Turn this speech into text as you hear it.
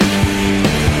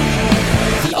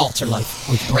AltarLife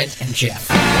with Brent and Jeff.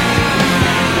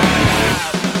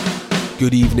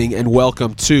 Good evening and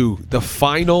welcome to the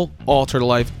final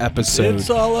AltarLife episode. It's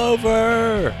all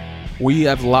over! We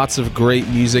have lots of great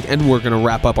music, and we're going to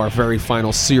wrap up our very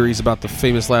final series about the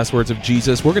famous last words of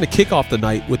Jesus. We're going to kick off the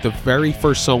night with the very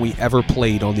first song we ever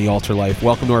played on the AltarLife.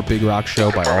 Welcome to our Big Rock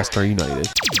Show by All Star United.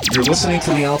 You're listening to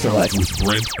the AltarLife with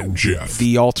Brent and Jeff.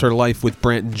 The AltarLife with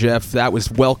Brent and Jeff. That was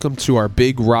Welcome to Our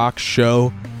Big Rock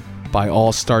Show by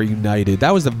All Star United.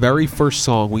 That was the very first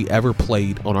song we ever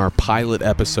played on our pilot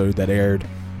episode that aired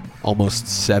almost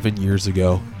 7 years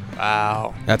ago.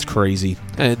 Wow. That's crazy.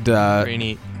 And Very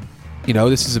neat. you know,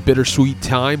 this is a bittersweet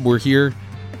time. We're here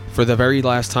for the very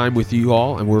last time with you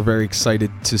all, and we're very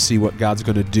excited to see what God's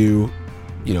going to do,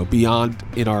 you know, beyond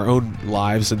in our own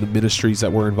lives and the ministries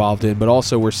that we're involved in. But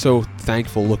also, we're so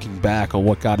thankful looking back on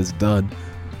what God has done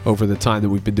over the time that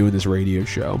we've been doing this radio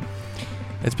show.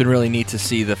 It's been really neat to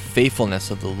see the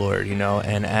faithfulness of the Lord, you know,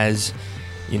 and as,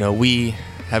 you know, we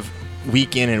have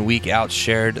week in and week out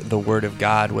shared the Word of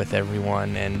God with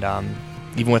everyone and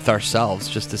even with ourselves,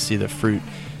 just to see the fruit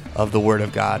of the Word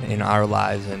of God in our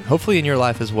lives and hopefully in your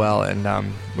life as well.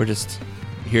 And we're just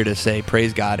here to say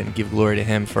praise God and give glory to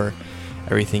Him for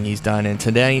everything He's done. And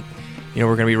tonight, you know,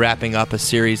 we're going to be wrapping up a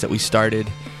series that we started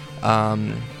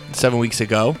 7 weeks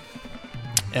ago,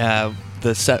 called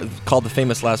The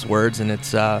Famous Last Words. And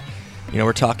it's, you know,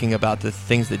 we're talking about the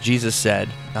things that Jesus said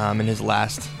in His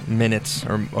last minutes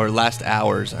or last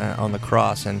hours on the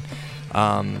cross. And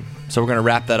so we're going to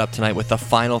wrap that up tonight with the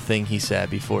final thing He said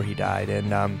before He died.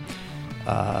 And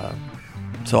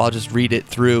so I'll just read it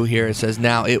through here. It says,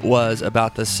 "Now it was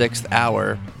about the 6th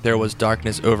hour. There was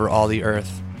darkness over all the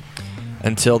earth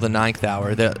until the 9th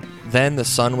hour. Then the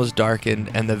sun was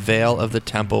darkened, and the veil of the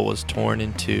temple was torn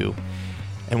in two.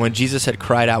 And when Jesus had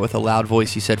cried out with a loud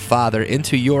voice, He said, 'Father,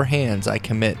 into your hands I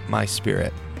commit my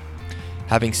spirit.'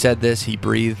 Having said this, He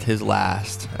breathed His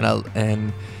last.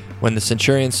 And when the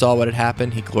centurion saw what had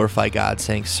happened, he glorified God,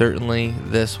 saying, 'Certainly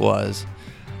this was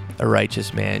a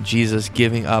righteous man.'" Jesus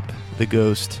giving up the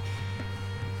ghost,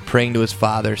 praying to His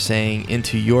Father, saying,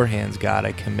 "Into your hands, God,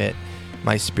 I commit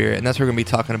my spirit." And that's what we're going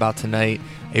to be talking about tonight,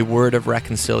 a word of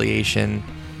reconciliation.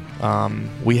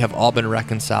 We have all been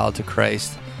reconciled to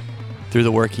Christ through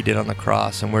the work He did on the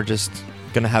cross, and we're just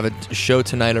going to have a show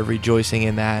tonight of rejoicing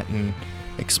in that and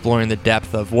exploring the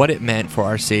depth of what it meant for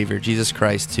our Savior, Jesus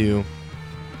Christ, to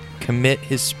commit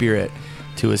His Spirit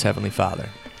to His Heavenly Father.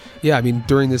 Yeah, I mean,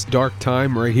 during this dark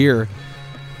time right here,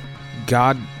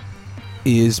 God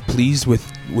is pleased with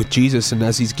Jesus, and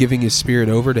as He's giving His Spirit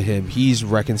over to Him, He's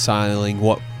reconciling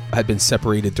what had been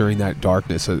separated during that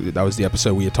darkness. So that was the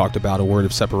episode we had talked about, a word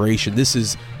of separation. This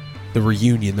is the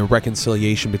reunion, the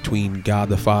reconciliation between God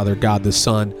the Father, God the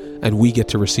Son, and we get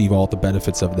to receive all the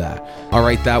benefits of that. All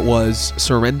right, that was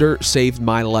 "Surrender Saved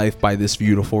My Life" by This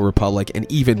Beautiful Republic, and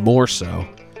even more so,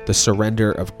 the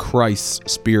surrender of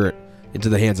Christ's Spirit into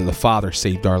the hands of the Father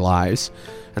saved our lives.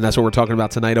 And that's what we're talking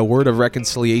about tonight, a word of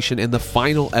reconciliation in the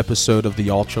final episode of the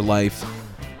AltarLife.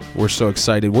 We're so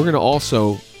excited. We're going to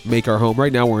also make our home.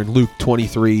 Right now we're in Luke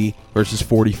 23, verses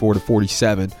 44 to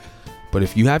 47. But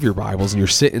if you have your Bibles and you're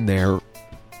sitting there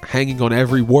hanging on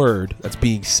every word that's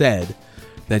being said,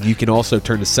 then you can also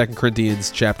turn to 2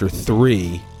 Corinthians chapter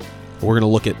 3. We're going to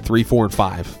look at 3, 4, and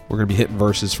 5. We're going to be hitting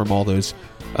verses from all those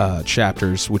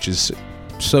chapters, which is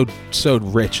so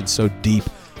rich and so deep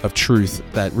of truth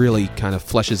that really kind of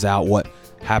fleshes out what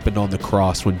happened on the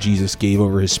cross when Jesus gave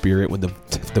over His Spirit, when the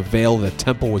veil of the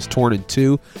temple was torn in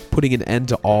two, putting an end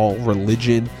to all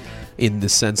religion in the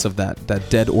sense of that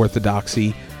dead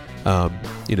orthodoxy.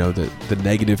 You know, the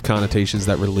negative connotations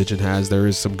that religion has. There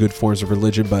is some good forms of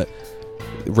religion, but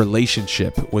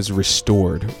relationship was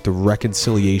restored, the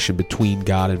reconciliation between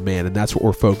God and man, and that's what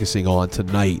we're focusing on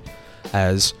tonight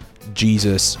as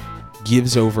Jesus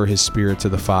gives over His Spirit to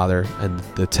the Father, and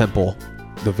the temple,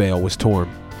 the veil was torn.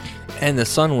 And the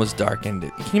sun was darkened.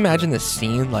 Can you imagine this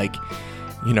scene? Like,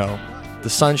 you know, the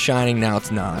sun's shining, now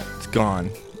it's not. It's gone.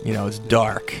 You know, it's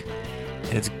dark.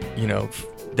 And it's, you know,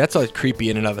 that's all creepy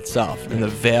in and of itself. And the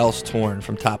veil's torn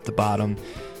from top to bottom,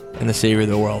 and the Savior of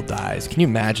the world dies. Can you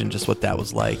imagine just what that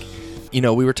was like? You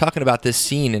know, we were talking about this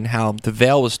scene and how the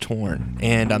veil was torn,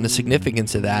 and the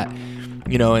significance of that.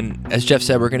 You know, and as Jeff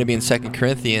said, we're going to be in 2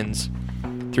 Corinthians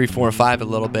 3, 4, and 5 a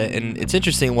little bit. And it's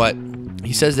interesting what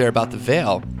he says there about the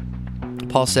veil.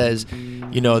 Paul says,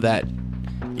 you know, that,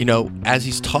 you know, as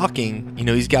he's talking, you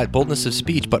know, he's got boldness of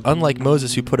speech, but unlike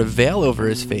Moses, who put a veil over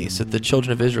his face that the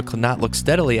children of Israel could not look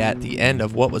steadily at the end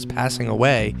of what was passing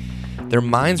away, their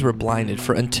minds were blinded,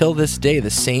 for until this day the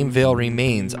same veil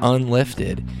remains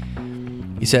unlifted.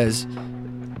 He says,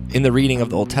 in the reading of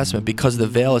the Old Testament, because the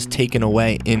veil is taken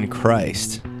away in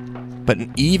Christ. But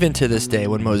even to this day,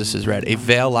 when Moses is read, a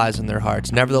veil lies in their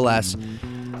hearts. Nevertheless,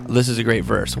 this is a great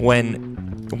verse.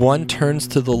 When one turns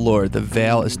to the Lord, the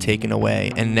veil is taken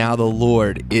away, and now the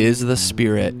Lord is the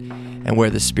Spirit, and where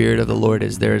the Spirit of the Lord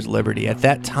is, there is liberty. At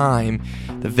that time,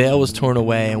 the veil was torn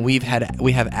away, and we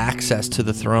have access to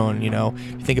the throne. You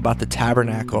think about the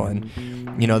tabernacle, and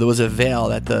there was a veil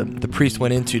that the priest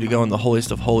went into to go in the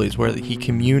holiest of holies, where he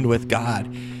communed with God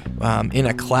in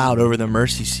a cloud over the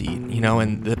mercy seat.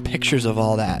 And the pictures of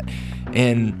all that,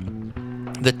 and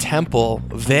the temple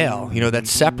veil, that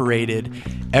separated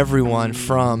everyone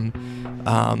from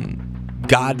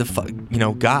God,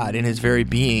 God in His very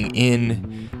being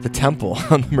in the temple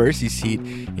on the mercy seat,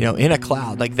 in a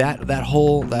cloud, like that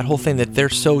whole thing that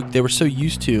they were so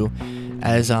used to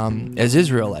as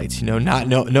Israelites, not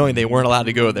knowing they weren't allowed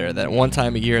to go there. That one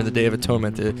time a year in the Day of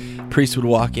Atonement, the priest would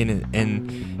walk in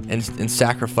and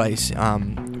sacrifice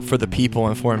for the people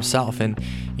and for himself. And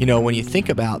when you think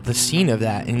about the scene of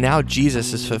that, and now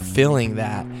Jesus is fulfilling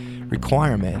that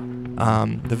requirement,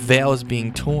 the veil is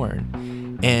being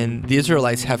torn, and the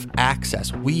Israelites have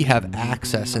access. We have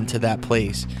access into that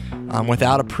place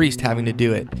without a priest having to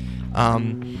do it.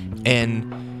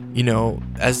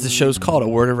 As the show's called, a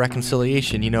word of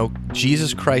reconciliation,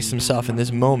 Jesus Christ Himself in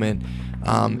this moment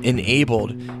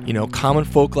enabled, common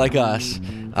folk like us,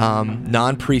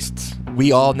 non-priests.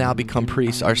 We all now become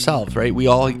priests ourselves, right? We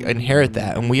all inherit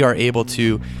that, and we are able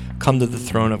to come to the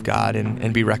throne of God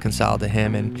and be reconciled to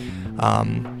Him. And,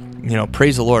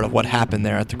 praise the Lord of what happened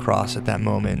there at the cross at that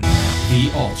moment. The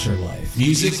AltarLife.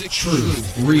 Music,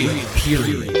 truth, real,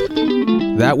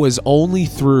 period. That was Only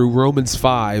Through Romans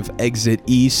 5, Exit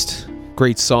East.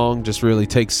 Great song, just really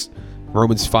takes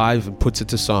Romans 5 and puts it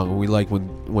to song. And we like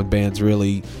when bands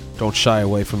really don't shy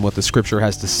away from what the scripture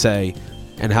has to say,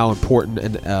 and how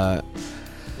important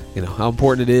how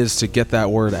important it is to get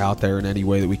that word out there in any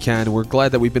way that we can. And we're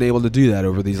glad that we've been able to do that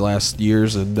over these last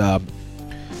years. And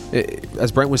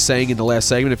as Brent was saying in the last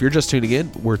segment, if you're just tuning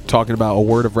in, we're talking about a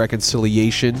word of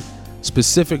reconciliation,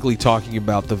 specifically talking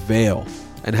about the veil,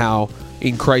 and how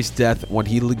in Christ's death, when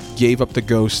He gave up the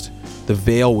ghost, the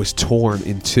veil was torn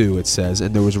in two, it says,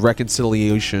 and there was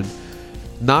reconciliation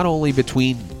not only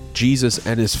between Jesus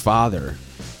and His Father,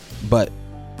 but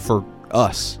for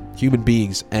us, human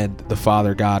beings, and the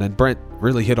Father God. And Brent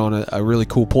really hit on a really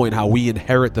cool point, how we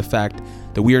inherit the fact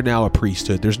that we are now a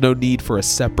priesthood. There's no need for a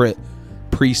separate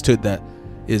priesthood that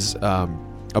is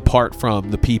apart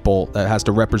from the people, that has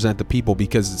to represent the people,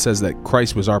 because it says that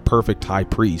Christ was our perfect high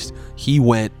priest. He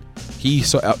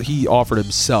offered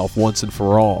Himself once and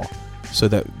for all, so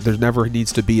that there never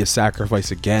needs to be a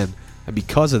sacrifice again. And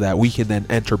because of that, we can then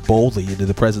enter boldly into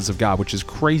the presence of God, which is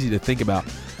crazy to think about.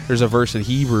 There's a verse in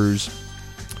Hebrews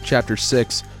chapter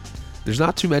 6. There's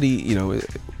not too many,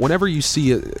 whenever you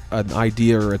see an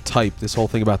idea or a type, this whole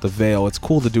thing about the veil, it's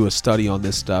cool to do a study on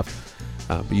this stuff.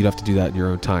 But you'd have to do that in your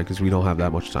own time, because we don't have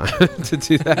that much time to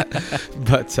do that.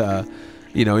 But,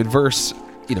 in verse,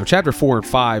 chapter 4 and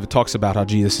 5, it talks about how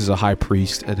Jesus is a high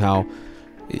priest, and how,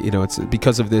 it's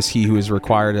because of this, He who is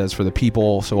required as for the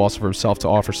people, so also for Himself, to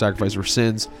offer sacrifice for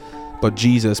sins. But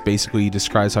Jesus basically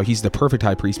describes how He's the perfect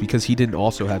high priest, because He didn't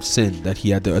also have sin that He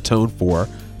had to atone for,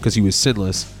 because He was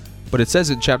sinless. But it says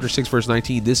in chapter 6, verse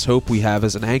 19, this hope we have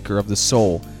as an anchor of the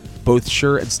soul, both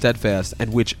sure and steadfast,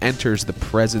 and which enters the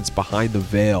presence behind the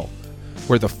veil,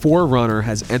 where the forerunner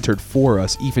has entered for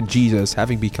us, even Jesus,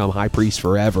 having become high priest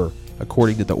forever,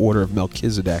 according to the order of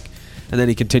Melchizedek. And then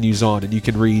he continues on, and you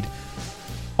can read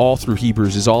all through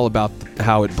Hebrews, is all about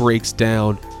how it breaks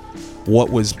down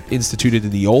what was instituted in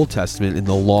the Old Testament in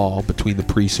the law, between the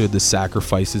priesthood, the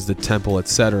sacrifices, the temple,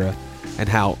 etc., and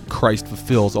how Christ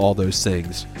fulfills all those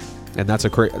things. And that's a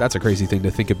crazy thing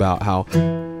to think about, how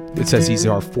it says He's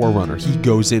our forerunner. He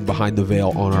goes in behind the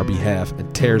veil on our behalf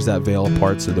and tears that veil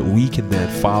apart so that we can then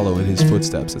follow in His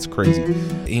footsteps. That's crazy.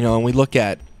 And we look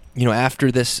at,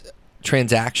 after this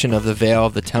transaction of the veil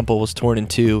of the temple was torn in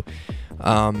two,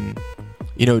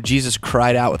 Jesus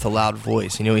cried out with a loud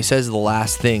voice. He says the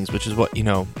last things, which is what we're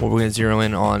going to zero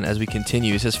in on as we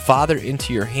continue. He says, Father,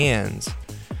 into your hands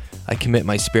I commit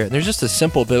my spirit. And there's just a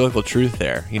simple biblical truth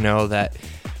there,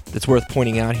 that's worth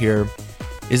pointing out here,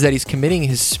 is that He's committing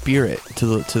His spirit to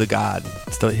the God,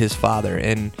 to His Father.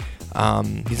 And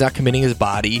He's not committing His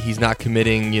body. He's not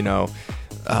committing, all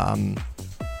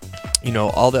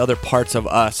the other parts of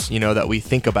us, that we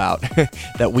think about,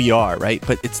 that we are, right?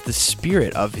 But it's the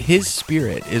spirit of His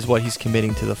Spirit is what He's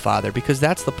committing to the Father, because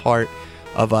that's the part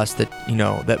of us that,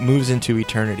 that moves into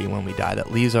eternity when we die,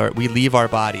 that we leave our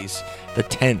bodies, the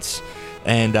tents,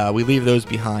 And we leave those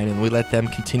behind, and we let them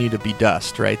continue to be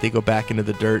dust, right? They go back into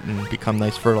the dirt and become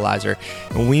nice fertilizer.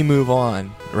 And we move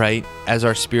on, right, as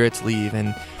our spirits leave.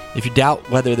 And if you doubt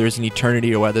whether there's an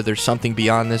eternity or whether there's something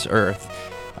beyond this earth,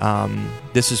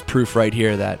 this is proof right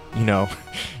here that,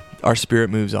 our spirit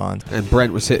moves on. And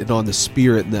Brent was hitting on the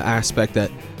spirit and the aspect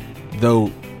that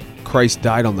though Christ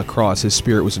died on the cross, his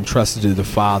spirit was entrusted to the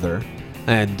Father.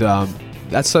 And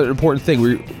that's an important thing.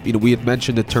 We had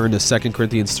mentioned to turn to 2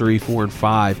 Corinthians 3, 4, and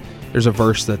 5. There's a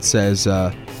verse that says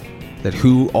that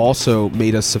who also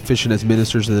made us sufficient as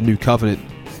ministers of the new covenant,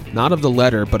 not of the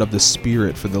letter, but of the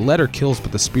Spirit. For the letter kills,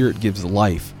 but the Spirit gives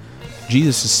life.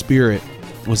 Jesus' Spirit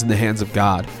was in the hands of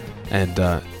God, and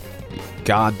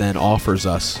God then offers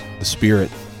us the Spirit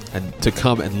and to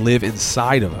come and live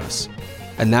inside of us.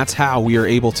 And that's how we are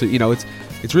able to,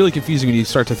 it's really confusing when you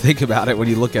start to think about it, when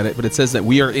you look at it, but it says that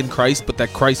we are in Christ, but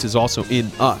that Christ is also in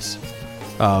us.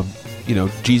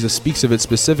 Jesus speaks of it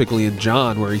specifically in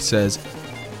John, where he says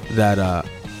that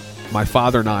my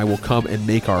Father and I will come and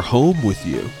make our home with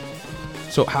you.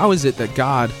 So how is it that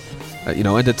God,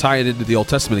 and to tie it into the Old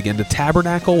Testament again, the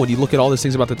tabernacle, when you look at all these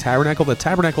things about the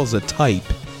tabernacle is a type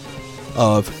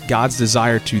of God's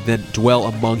desire to then dwell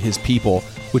among his people,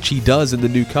 which he does in the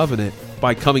new covenant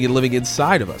by coming and living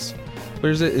inside of us.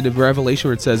 Where's it in Revelation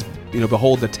where it says,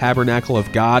 behold, the tabernacle of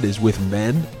God is with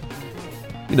men?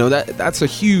 That's a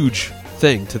huge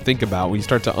thing to think about when you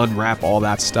start to unwrap all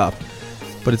that stuff.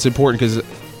 But it's important because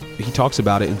he talks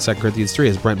about it in 2 Corinthians 3,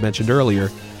 as Brent mentioned earlier.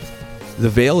 The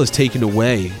veil is taken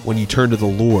away when you turn to the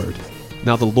Lord.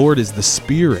 Now the Lord is the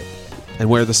Spirit, and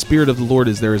where the Spirit of the Lord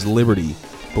is, there is liberty.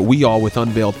 But we all, with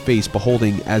unveiled face,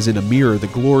 beholding as in a mirror the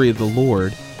glory of the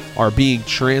Lord, are being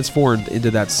transformed into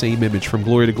that same image from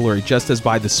glory to glory, just as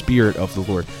by the Spirit of the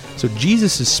Lord. So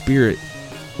Jesus' Spirit,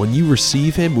 when you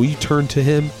receive him, when you turn to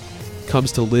him,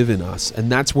 comes to live in us.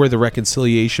 And that's where the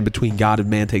reconciliation between God and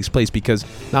man takes place, because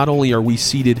not only are we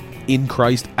seated in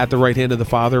Christ at the right hand of the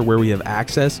Father where we have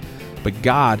access, but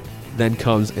God then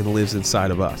comes and lives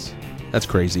inside of us. That's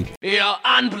crazy. You're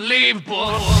unbelievable.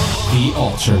 The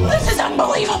AltarLife. This is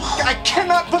unbelievable. I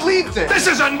cannot believe this. This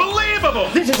is unbelievable.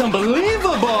 This is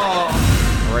unbelievable.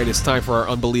 All right, it's time for our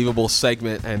unbelievable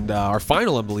segment, and our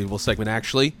final unbelievable segment,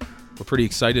 actually. We're pretty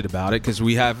excited about it because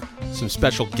we have some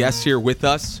special guests here with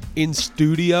us in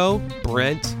studio.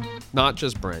 Brent, not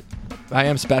just Brent. I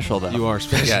am special, though. You are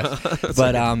special. Yes.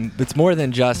 But it's more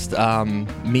than just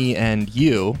me and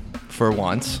you, for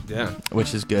once,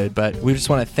 which is good. But we just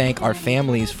want to thank our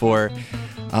families for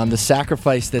the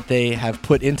sacrifice that they have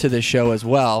put into this show as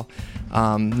well.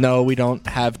 No, we don't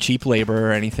have cheap labor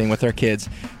or anything with our kids.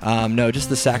 No, just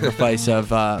the sacrifice of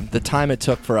the time it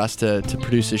took for us to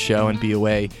produce a show and be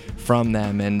away from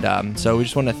them. And so we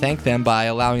just want to thank them by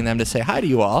allowing them to say hi to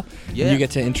you all. Yeah. And you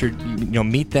get to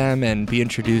meet them and be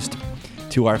introduced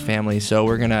to our family. So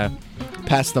we're going to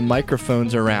pass the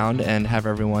microphones around and have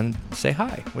everyone say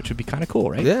hi, which would be kind of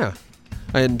cool, right? Yeah.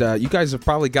 And you guys have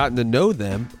probably gotten to know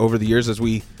them over the years as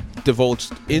we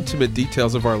divulged intimate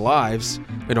details of our lives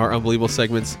in our unbelievable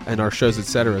segments and our shows,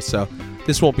 etc. So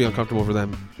this won't be uncomfortable for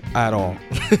them at all.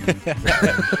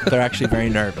 They're actually very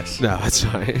nervous. No, that's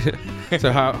fine.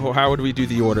 So how would we do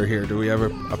the order here? Do we have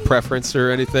a preference or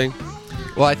anything?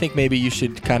 Well, I think maybe you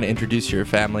should kind of introduce your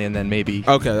family and then maybe...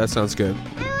 Okay, that sounds good.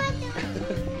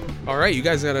 All right, you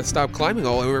guys got to stop climbing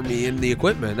all over me and the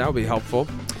equipment. That would be helpful.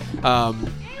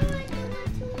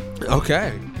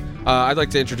 Okay. I'd like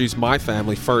to introduce my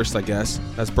family first, I guess,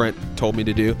 as Brent told me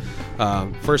to do.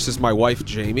 First is my wife,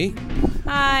 Jamie.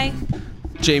 Hi.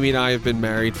 Jamie and I have been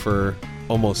married for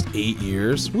almost 8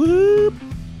 years. Whoop!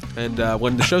 And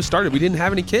when the show started, we didn't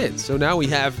have any kids. So now we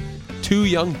have 2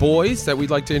 young boys that we'd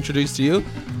like to introduce to you.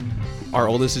 Our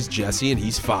oldest is Jesse, and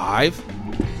he's 5.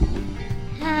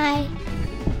 Hi.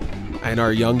 And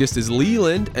our youngest is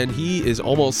Leland, and he is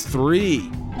almost 3.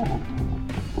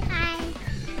 Hi.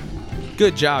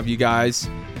 Good job, you guys.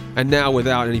 And now,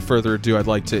 without any further ado, I'd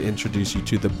like to introduce you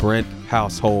to the Brent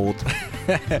household.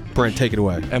 Brent, take it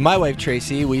away. And my wife,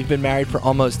 Tracy, we've been married for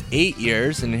almost 8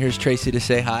 years, and here's Tracy to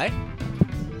say hi.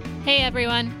 Hey,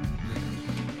 everyone.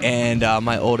 And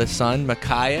my oldest son,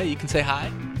 Micaiah, you can say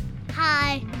hi.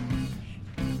 Hi.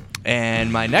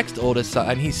 And my next oldest son,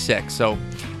 and he's 6, so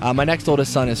my next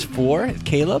oldest son is 4,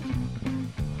 Caleb.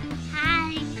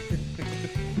 Hi.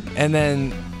 And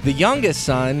then the youngest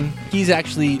son, he's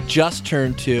actually just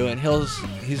turned 2, and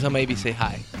he'll maybe say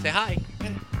hi. Say hi.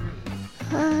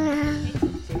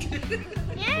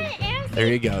 There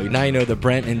you go. Now you know the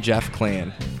Brent and Jeff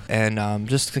clan. And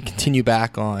just to continue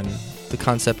back on the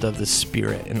concept of the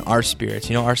spirit and our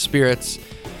spirits. Our spirits,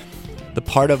 the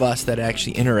part of us that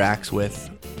actually interacts with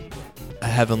a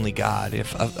heavenly God,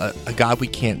 if a God we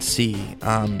can't see.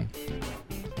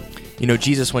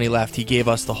 Jesus, when he left, he gave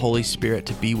us the Holy Spirit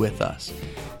to be with us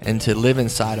and to live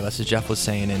inside of us, as Jeff was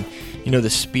saying. And, the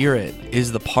Spirit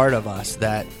is the part of us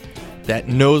that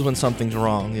knows when something's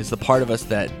wrong, is the part of us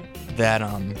that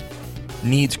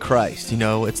needs Christ.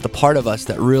 It's the part of us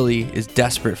that really is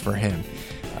desperate for him.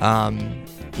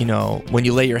 When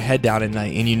you lay your head down at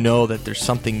night and you know that there's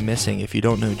something missing if you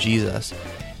don't know Jesus,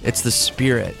 it's the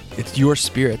Spirit. It's your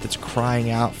spirit that's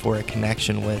crying out for a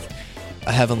connection with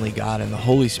a heavenly God and the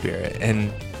Holy Spirit.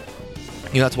 And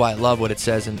that's why I love what it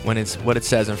says in 1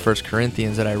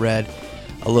 Corinthians that I read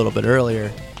a little bit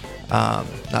earlier.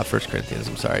 Not 1 Corinthians,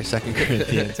 I'm sorry, 2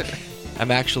 Corinthians.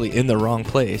 I'm actually in the wrong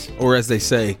place. Or as they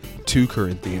say, 2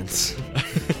 Corinthians.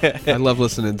 I love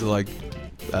listening to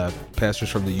pastors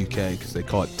from the UK because they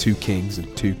call it 2 Kings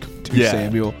and 2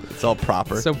 Samuel. It's all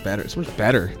proper. It's so better. It's much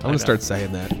better. I'm going to start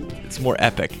saying that. It's more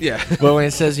epic. Yeah. But when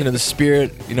it says, the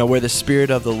Spirit, where the Spirit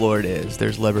of the Lord is,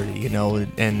 there's liberty,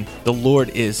 and the Lord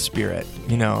is Spirit,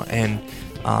 and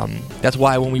that's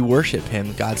why when we worship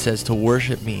him, God says to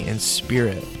worship me in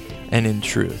spirit and in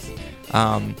truth.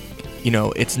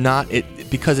 It's not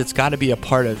because it's got to be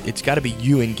it's got to be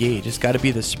you engaged. It's got to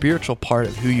be the spiritual part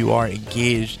of who you are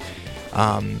engaged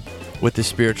with the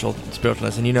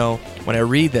spiritualness. And when I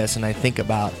read this and I think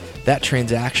about that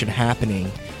transaction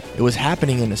happening, it was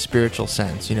happening in a spiritual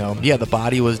sense. The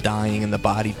body was dying and the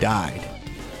body died,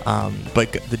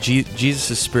 but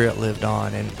Jesus' spirit lived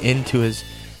on, and into his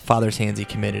Father's hands he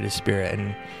committed his spirit.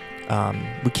 And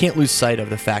we can't lose sight of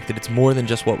the fact that it's more than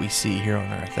just what we see here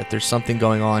on earth, that there's something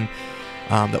going on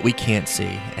that we can't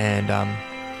see, and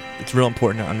it's real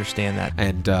important to understand that.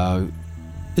 And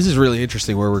this is really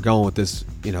interesting where we're going with this.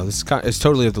 It's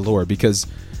totally of the Lord, because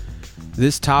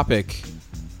this topic,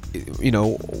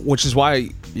 which is why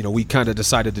we kind of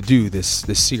decided to do this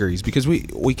series, because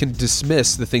we can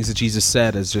dismiss the things that Jesus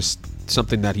said as just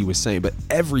something that he was saying, but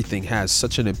everything has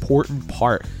such an important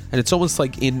part, and it's almost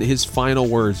like in his final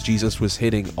words, Jesus was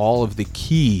hitting all of the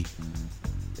key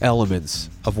elements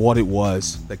of what it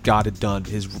was that God had done,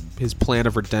 his plan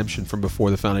of redemption from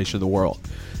before the foundation of the world.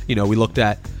 We looked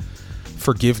at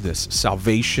forgiveness,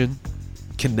 salvation,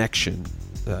 connection,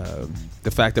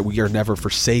 the fact that we are never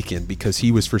forsaken because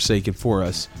he was forsaken for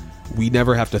us. We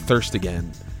never have to thirst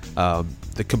again.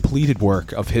 The completed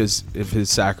work of his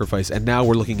sacrifice, and now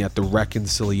we're looking at the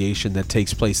reconciliation that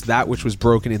takes place, that which was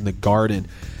broken in the garden.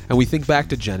 And we think back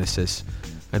to Genesis,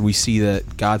 and we see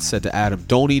that God said to Adam,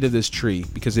 "Don't eat of this tree,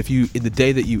 because in the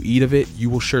day that you eat of it, you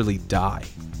will surely die."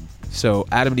 So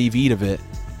Adam and Eve eat of it,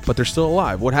 but they're still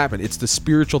alive. What happened? It's the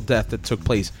spiritual death that took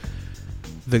place.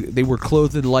 They were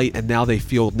clothed in light, and now they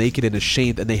feel naked and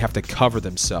ashamed, and they have to cover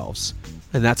themselves.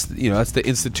 And that's the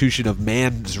institution of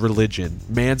man's religion,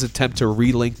 man's attempt to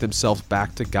relink themselves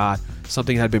back to God.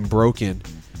 Something had been broken.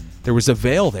 There was a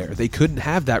veil there. They couldn't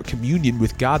have that communion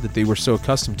with God that they were so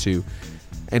accustomed to.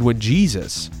 And when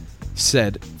Jesus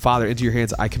said, "Father, into your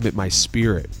hands I commit my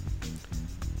spirit,"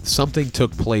 something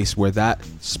took place where that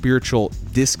spiritual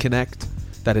disconnect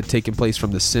that had taken place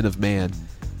from the sin of man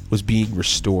was being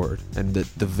restored, and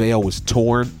the veil was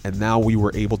torn, and now we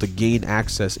were able to gain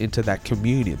access into that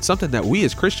communion, something that we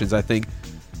as Christians, I think,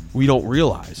 we don't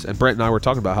realize. And Brent and I were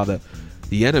talking about how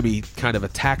the enemy kind of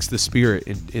attacks the spirit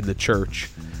in the church.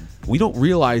 We don't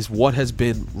realize what has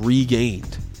been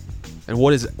regained and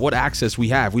what access we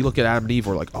have. We look at Adam and Eve,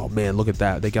 we're like, oh man, look at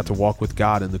that, they got to walk with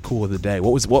God in the cool of the day.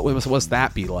 What must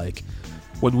that be like?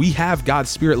 When we have God's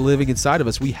spirit living inside of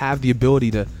us, we have the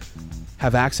ability to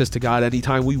have access to God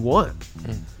anytime we want.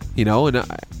 And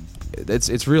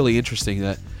it's really interesting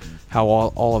that how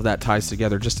all of that ties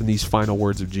together just in these final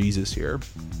words of Jesus here.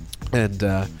 And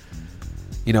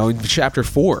in chapter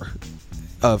 4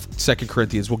 of 2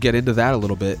 Corinthians, we'll get into that a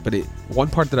little bit, but one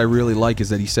part that I really like is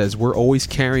that he says we're always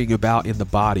carrying about in the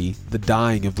body the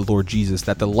dying of the Lord Jesus,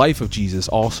 that the life of Jesus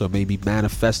also may be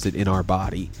manifested in our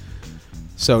body.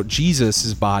 So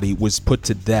Jesus' body was put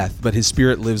to death, but his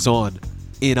spirit lives on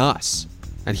in us.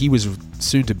 And he was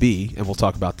soon to be, and we'll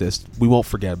talk about this, we won't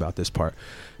forget about this part,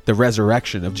 the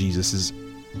resurrection of Jesus'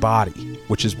 body,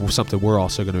 which is something we're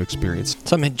also going to experience.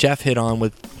 Something Jeff hit on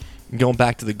with going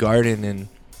back to the garden, and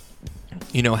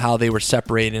how they were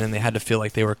separated and they had to feel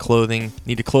like they were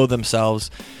need to clothe themselves.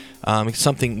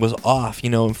 Something was off.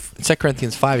 In 2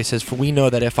 Corinthians 5, he says, "For we know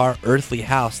that if our earthly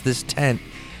house, this tent,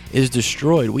 is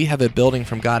destroyed, we have a building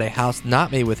from God, a house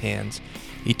not made with hands,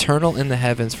 eternal in the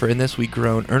heavens, for in this we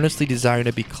groan, earnestly desiring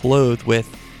to be clothed with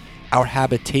our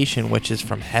habitation, which is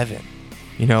from heaven."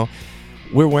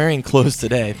 We're wearing clothes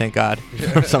today, thank God,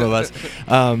 for some of us.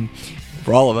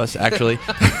 for all of us, actually.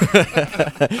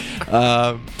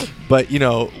 But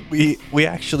we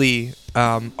actually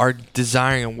are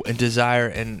desiring and desire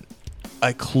and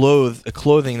a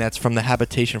clothing that's from the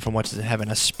habitation from which is in heaven,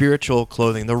 a spiritual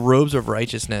clothing, the robes of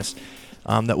righteousness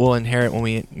that we'll inherit when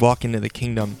we walk into the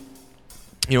kingdom.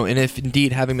 And if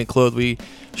indeed having been clothed, we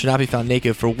should not be found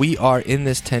naked, for we are in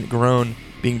this tent groan,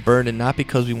 being burned, and not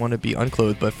because we want to be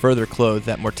unclothed, but further clothed,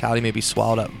 that mortality may be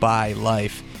swallowed up by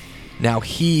life. Now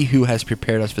he who has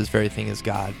prepared us for this very thing is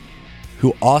God,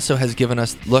 who also has given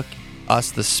us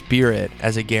the Spirit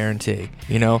as a guarantee.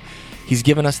 He's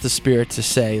given us the Spirit to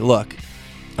say, look,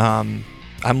 I'm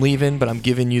leaving, but I'm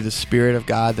giving you the Spirit of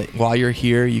God, that while you're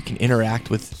here, you can interact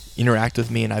with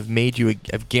me, and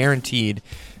I've guaranteed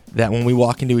that when we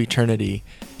walk into eternity,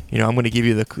 I'm going to give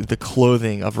you the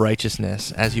clothing of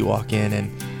righteousness as you walk in,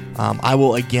 and I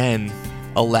will again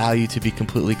allow you to be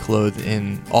completely clothed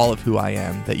in all of who I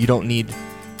am, that you don't need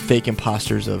fake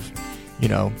imposters of,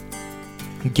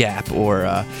 Gap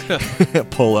or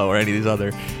Polo or any of these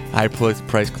other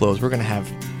high-price clothes. We're going to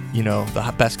have,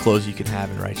 the best clothes you can have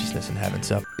in righteousness in heaven.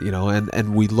 So,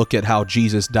 and we look at how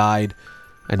Jesus died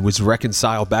and was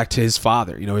reconciled back to his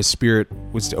Father. His Spirit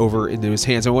was over into his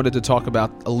hands. I wanted to talk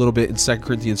about a little bit in 2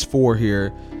 Corinthians 4 here,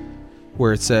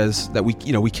 where it says that we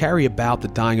carry about the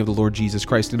dying of the Lord Jesus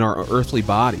Christ in our earthly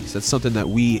bodies. That's something that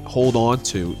we hold on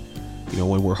to,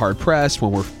 when we're hard pressed,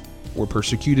 when we're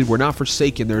persecuted, we're not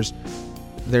forsaken. There's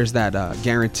that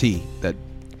guarantee that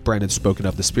Brandon's spoken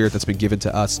of, the Spirit that's been given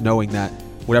to us, knowing that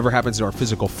whatever happens to our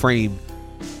physical frame,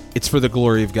 it's for the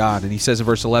glory of God. And he says in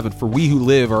verse 11, for we who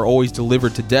live are always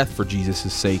delivered to death for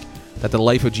Jesus' sake, that the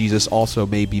life of Jesus also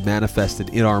may be manifested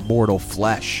in our mortal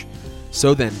flesh.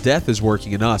 So then death is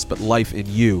working in us, but life in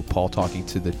you. Paul talking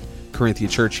to the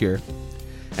Corinthian church here.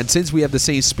 And since we have the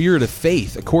same spirit of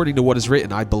faith, according to what is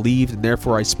written, I believed and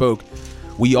therefore I spoke,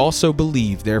 we also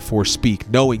believe, therefore speak,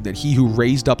 knowing that he who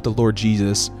raised up the Lord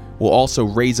Jesus will also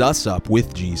raise us up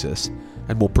with Jesus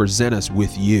and will present us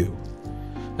with you.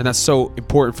 And that's so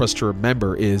important for us to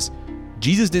remember, is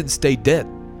Jesus didn't stay dead.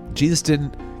 Jesus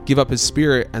didn't give up his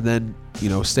spirit and then,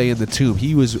 stay in the tomb.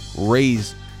 He was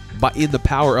raised in the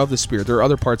power of the Spirit. There are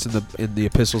other parts in the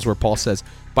epistles where Paul says,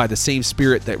 by the same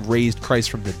Spirit that raised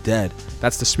Christ from the dead.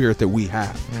 That's the Spirit that we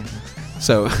have. Mm-hmm.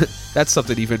 So that's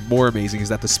something even more amazing, is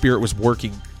that the Spirit was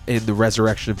working in the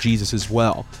resurrection of Jesus as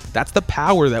well. That's the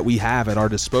power that we have at our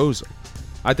disposal.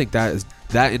 I think that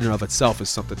in and of itself is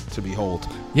something to behold.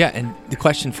 Yeah, and the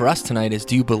question for us tonight is,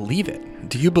 do you believe it?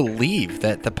 Do you believe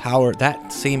that the power,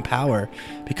 that same power,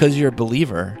 because you're a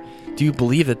believer, do you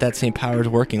believe that same power is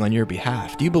working on your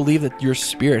behalf? Do you believe that your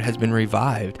spirit has been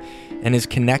revived and is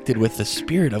connected with the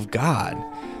Spirit of God?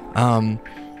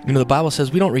 The Bible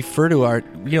says we don't refer to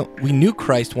we knew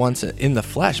Christ once in the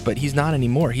flesh, but he's not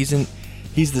anymore. He's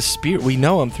the Spirit. We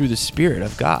know him through the Spirit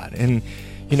of God. And,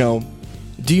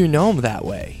 do you know him that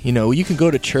way? You can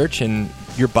go to church and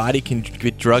your body can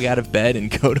get drug out of bed and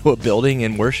go to a building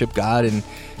and worship God and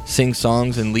sing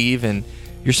songs and leave, and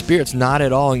your spirit's not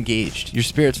at all engaged. Your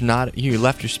spirit's not, you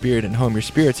left your spirit at home. Your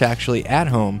spirit's actually at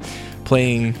home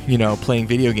playing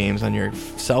video games on your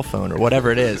cell phone or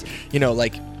whatever it is.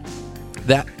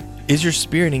 That is your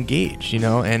spirit engaged,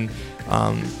 and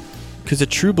because a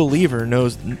true believer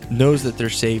knows that they're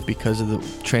saved because of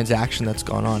the transaction that's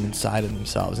gone on inside of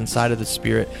themselves, inside of the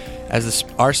Spirit, as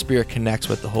our spirit connects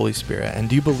with the Holy Spirit. And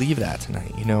do you believe that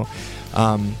tonight?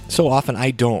 So often I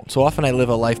don't. So often I live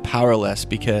a life powerless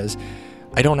because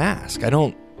I don't ask. I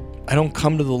don't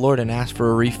come to the Lord and ask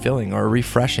for a refilling or a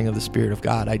refreshing of the Spirit of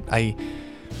God. I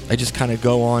just kind of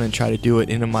go on and try to do it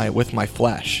with my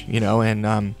flesh,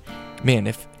 and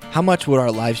man, how much would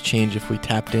our lives change if we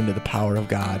tapped into the power of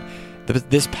God?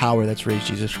 This power that's raised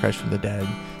Jesus Christ from the dead,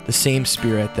 the same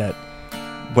Spirit that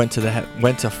went to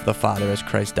the Father as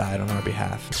Christ died on our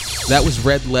behalf. That was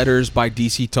Red Letters by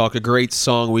DC Talk, a great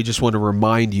song. We just want to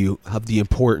remind you of the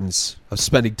importance of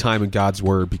spending time in God's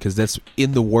Word, because that's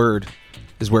in the Word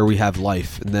is where we have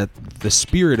life, and that the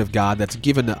Spirit of God that's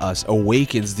given to us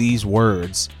awakens these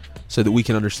words so that we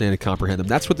can understand and comprehend them.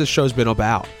 That's what this show's been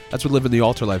about. That's what Living the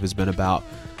Altar Life has been about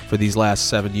for these last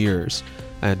 7 years.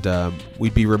 And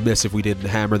we'd be remiss if we didn't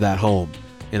hammer that home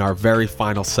in our very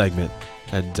final segment.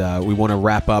 And we want to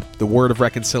wrap up the Word of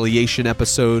Reconciliation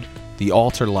episode, the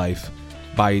Altar Life,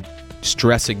 by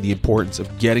stressing the importance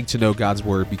of getting to know God's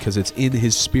Word, because it's in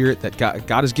His Spirit that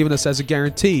God has given us as a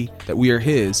guarantee that we are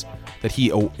His, that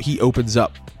He opens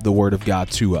up the Word of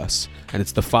God to us. And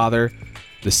it's the Father,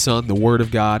 the Son, the Word of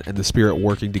God, and the Spirit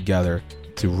working together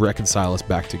to reconcile us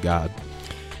back to God.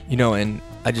 And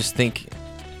I just think,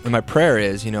 and my prayer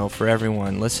is, for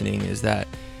everyone listening, is that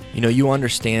you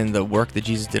understand the work that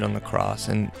Jesus did on the cross,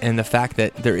 and the fact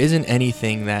that there isn't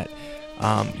anything that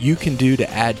you can do to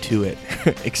add to it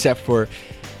except for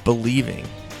believing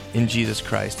in Jesus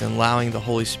Christ and allowing the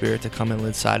Holy Spirit to come and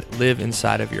live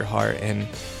inside of your heart. And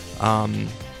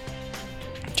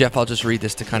Jeff, I'll just read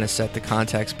this to kind of set the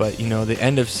context, but the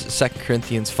end of 2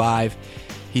 Corinthians 5,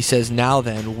 he says, "Now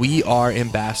then, we are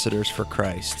ambassadors for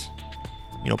Christ."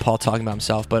 Paul talking about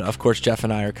himself, but of course Jeff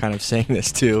and I are kind of saying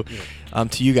this too,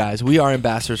 to you guys. We are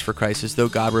ambassadors for Christ, as though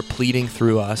God were pleading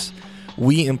through us.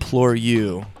 We implore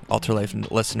you,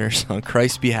 AltarLife listeners, on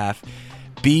Christ's behalf,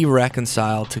 be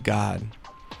reconciled to God.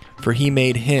 For he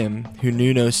made him who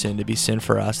knew no sin to be sin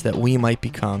for us, that we might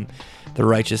become the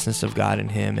righteousness of God in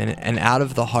him. And out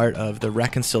of the heart of the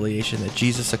reconciliation that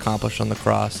Jesus accomplished on the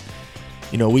cross,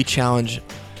 we challenge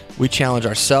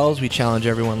ourselves, we challenge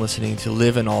everyone listening to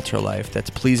live an altar life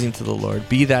that's pleasing to the Lord.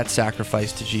 Be that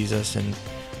sacrifice to Jesus, and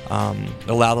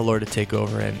allow the Lord to take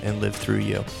over and live through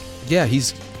you. Yeah,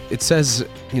 it says,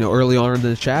 early on in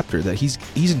the chapter that he's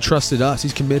entrusted us.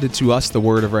 He's committed to us the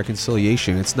word of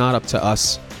reconciliation. It's not up to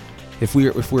us if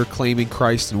we're claiming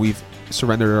Christ and we've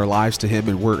surrendered our lives to him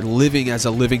and we're living as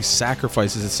a living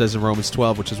sacrifice, as it says in Romans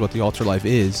 12, which is what the altar life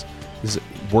is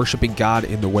worshiping God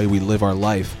in the way we live our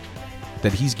life.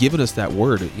 That he's given us that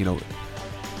word.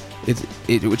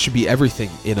 It should be everything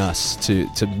in us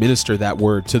to minister that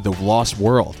word to the lost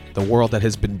world, the world that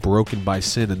has been broken by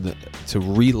sin, and to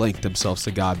relink themselves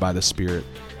to God by the Spirit.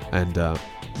 And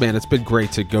man, it's been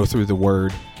great to go through the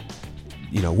word,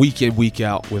 week in, week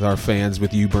out with our fans,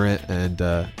 with you, Brent, and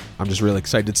I'm just really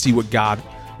excited to see what God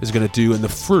is going to do and the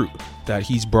fruit that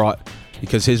he's brought,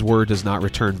 because his word does not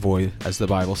return void, as the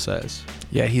Bible says.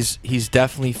 Yeah, he's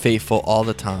definitely faithful all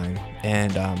the time,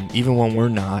 and even when we're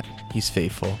not, he's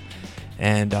faithful.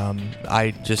 And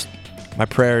my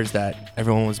prayer is that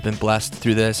everyone has been blessed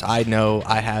through this. I know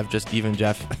I have, just even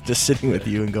Jeff, just sitting with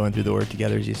you and going through the word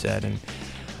together, as you said. And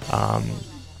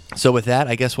so with that,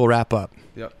 I guess we'll wrap up.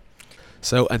 Yep.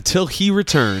 So until he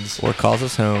returns or calls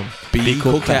us home, be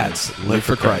cool cats, live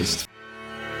for Christ.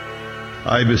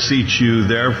 I beseech you,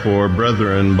 therefore,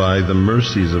 brethren, by the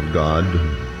mercies of God,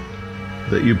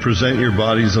 that you present your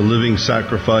bodies a living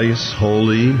sacrifice,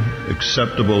 holy,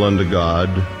 acceptable unto God,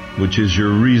 which is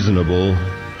your reasonable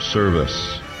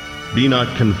service. Be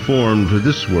not conformed to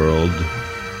this world,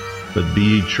 but be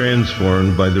ye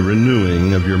transformed by the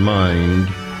renewing of your mind,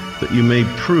 that you may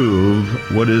prove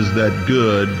what is that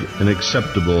good and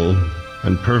acceptable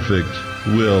and perfect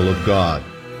will of God.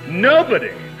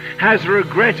 Nobody has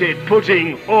regretted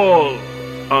putting all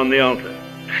on the altar,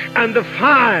 and the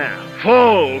fire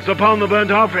falls upon the burnt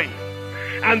offering,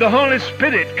 and the Holy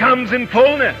Spirit comes in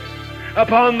fullness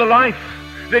upon the life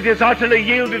that is utterly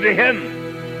yielded to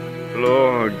him.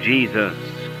 Lord Jesus,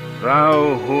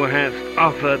 thou who hast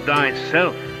offered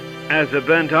thyself as a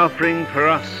burnt offering for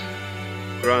us,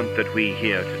 grant that we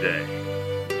here today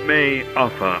may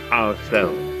offer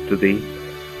ourselves to thee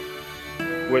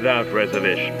without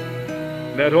reservation,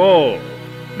 that all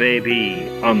may be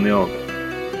on the altar.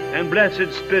 And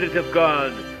blessed Spirit of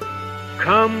God,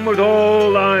 come with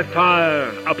all thy fire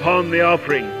upon the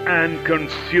offering and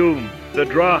consume the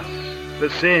dross, the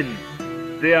sin,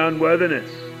 the unworthiness,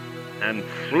 and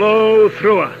flow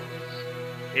through us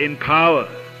in power,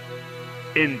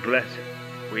 in blessing.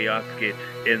 We ask it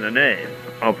in the name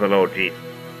of the Lord Jesus.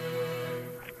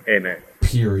 Amen.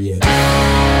 Period.